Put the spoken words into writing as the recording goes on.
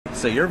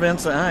So you're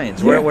Vincent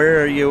Hines. Yeah.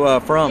 Where are you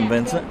from,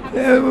 Vincent?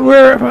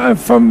 I'm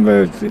from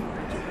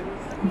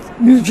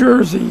New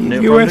Jersey, USA. From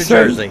New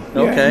Jersey.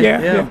 Okay.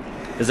 Yeah.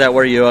 Is that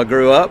where you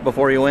grew up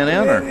before you went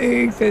in? Or?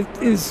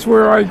 That is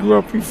where I grew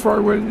up before I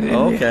went in.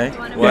 Okay.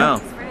 Wow.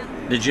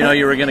 Did you know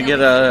you were going to get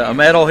a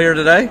medal here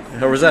today,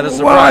 or was that a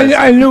surprise? Well,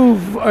 I knew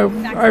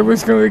I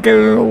was going to get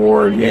an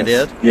award. Yes. You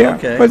did? Yeah.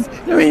 Okay. But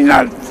I mean,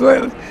 not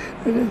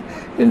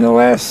in the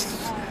last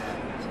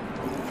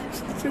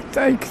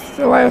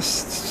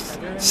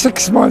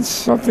 6 months,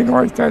 something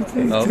like that.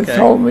 They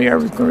told me I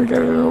was going to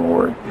get an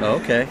award.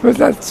 Okay. But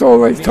that's all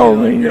they told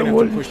me.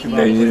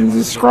 They didn't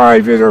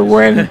describe it or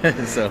when.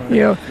 So.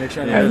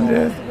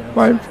 And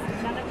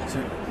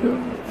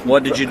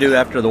what did you do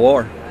after the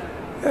war?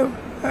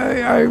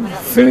 I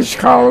finished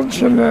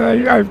college, and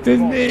then I did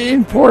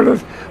import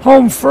of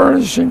home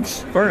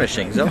furnishings.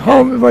 Furnishings,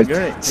 okay.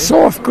 Great.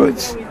 Soft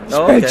goods,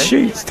 bed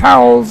sheets,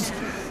 towels,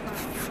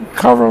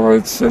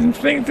 coverlets, and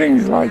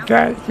things like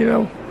that.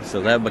 So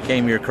that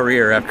became your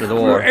career after the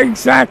war.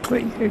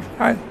 Exactly.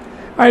 I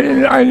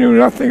knew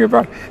nothing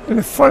about it. And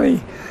the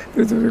funny,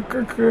 a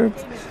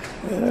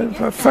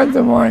friend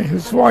of mine,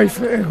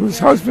 whose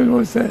husband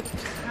was a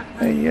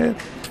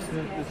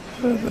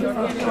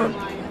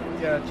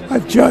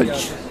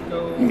judge,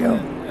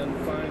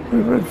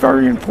 a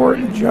very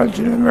important judge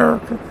in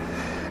America,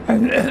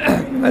 and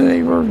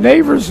they were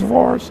neighbors of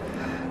ours.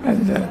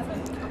 And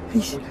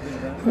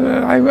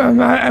I'm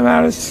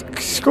out of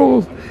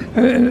school,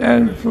 and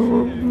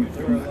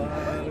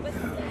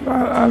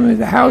I'm in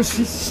the house.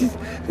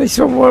 They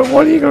said,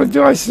 "What are you going to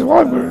do?" I said, "Well,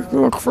 I'm going to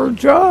look for a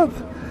job."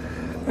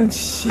 And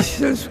she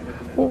says,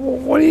 "Well,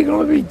 what are you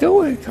going to be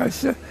doing?" I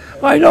said,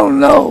 "I don't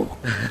know."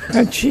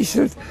 And she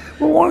said,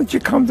 "Well, why don't you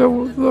come to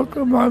look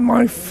at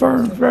my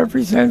firm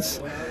represents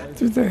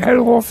the head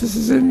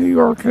offices in New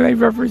York, and they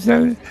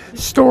represent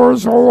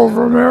stores all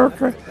over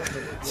America."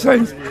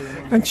 So,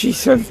 and she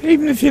said,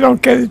 "Even if you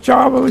don't get a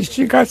job, at least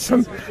you got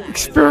some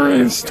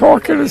experience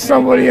talking to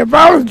somebody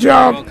about a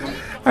job."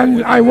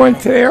 And I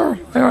went there,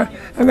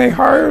 and they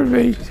hired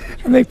me,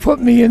 and they put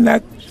me in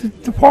that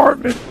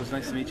department. It was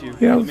nice to meet you.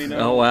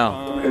 Oh,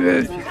 wow.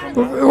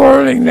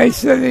 Learning, they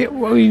said,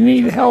 "Well, you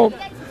need help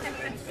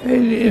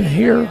in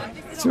here.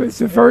 So it's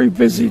a very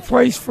busy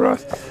place for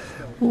us.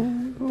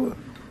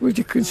 Would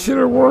you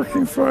consider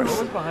working for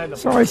us?"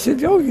 So I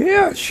said, "Oh,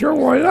 yeah, sure,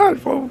 why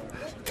not? Well,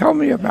 tell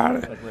me about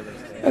it."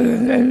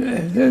 And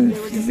then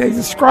they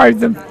described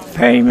the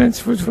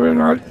payments, which were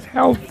not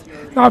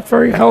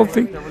very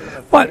healthy.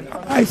 But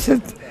I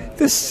said,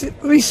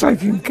 at least I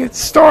can get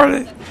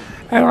started.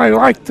 And I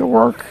like to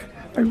work.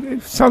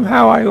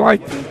 Somehow I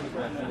liked it.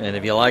 And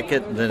if you like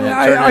it, then it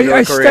turned into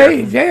a career. I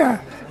stayed, yeah.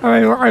 And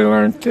I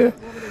learned to,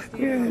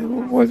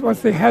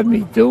 what they had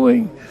me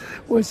doing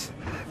was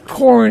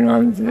calling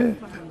on the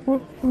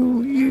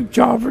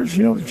jobbers,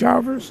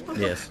 jobbers.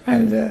 Yes.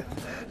 And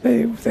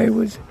they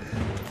would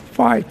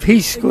buy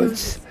piece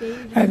goods,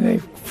 and they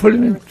put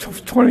them in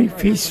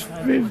 20-piece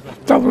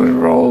double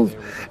enrolled.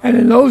 And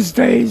in those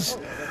days,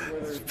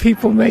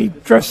 people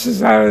made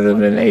dresses out of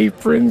them and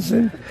aprons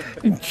and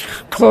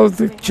clothed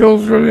the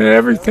children and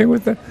everything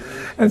with them.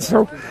 And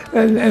so,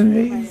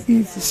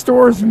 the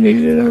stores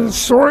needed an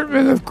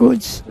assortment of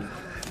goods.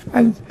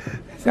 And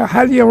so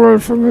how do you learn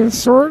from an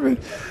assortment?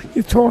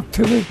 You talk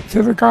to the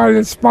guy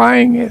that's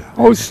buying it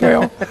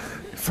wholesale,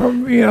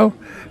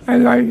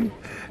 and I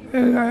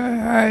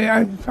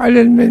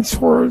didn't mince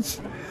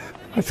words.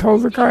 I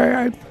told the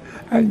guy I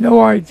had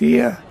no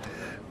idea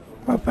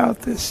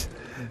about this.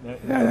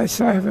 And I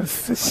said I have a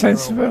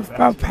sense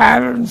about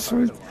patterns,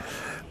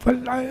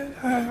 but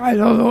I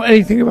don't know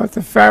anything about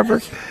the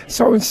fabric.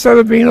 So instead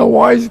of being a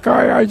wise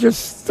guy, I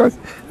just thought,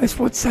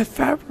 "What's that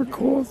fabric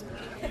called?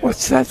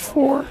 What's that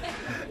for?"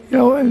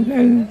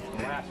 And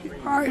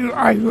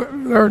I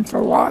learned a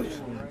lot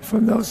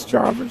from those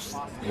jobbers.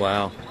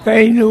 Wow.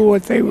 They knew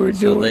what they were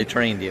doing. So they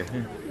trained you.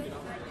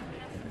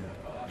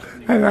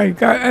 And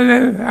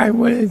then I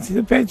went into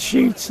the bed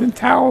sheets and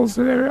towels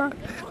and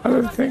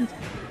other things.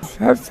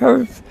 I've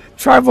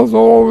traveled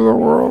all over the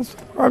world.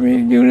 I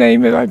mean, you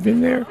name it, I've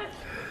been there.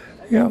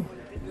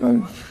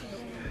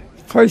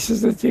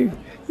 Places that you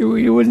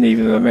wouldn't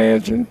even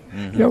imagine.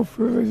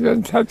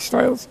 In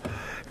textiles,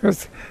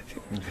 because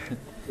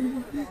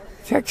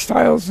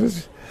textiles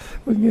is,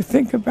 when you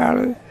think about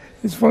it,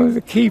 is one of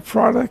the key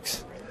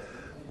products.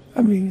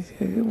 I mean,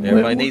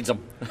 everybody needs them.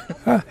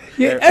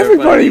 Yeah,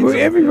 everybody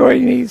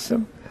needs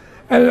them.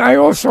 And I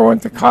also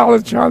went to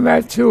college on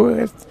that too.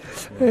 At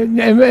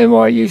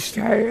NYU,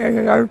 I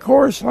had a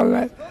course on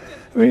that.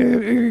 I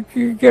mean,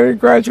 you get a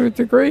graduate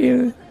degree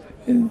in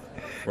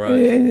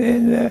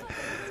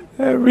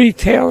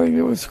retailing,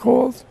 it was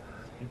called.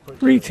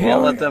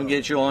 Retailing. Well, let them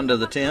get you onto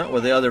the tent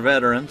with the other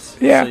veterans.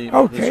 Yeah,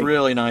 okay. It's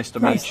really nice to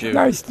meet you.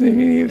 Nice to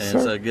meet you, sir.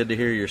 And it's good to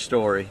hear your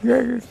story.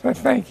 Yeah,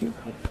 thank you.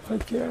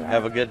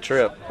 Have a good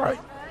trip. Right.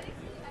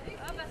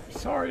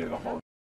 Sorry to the whole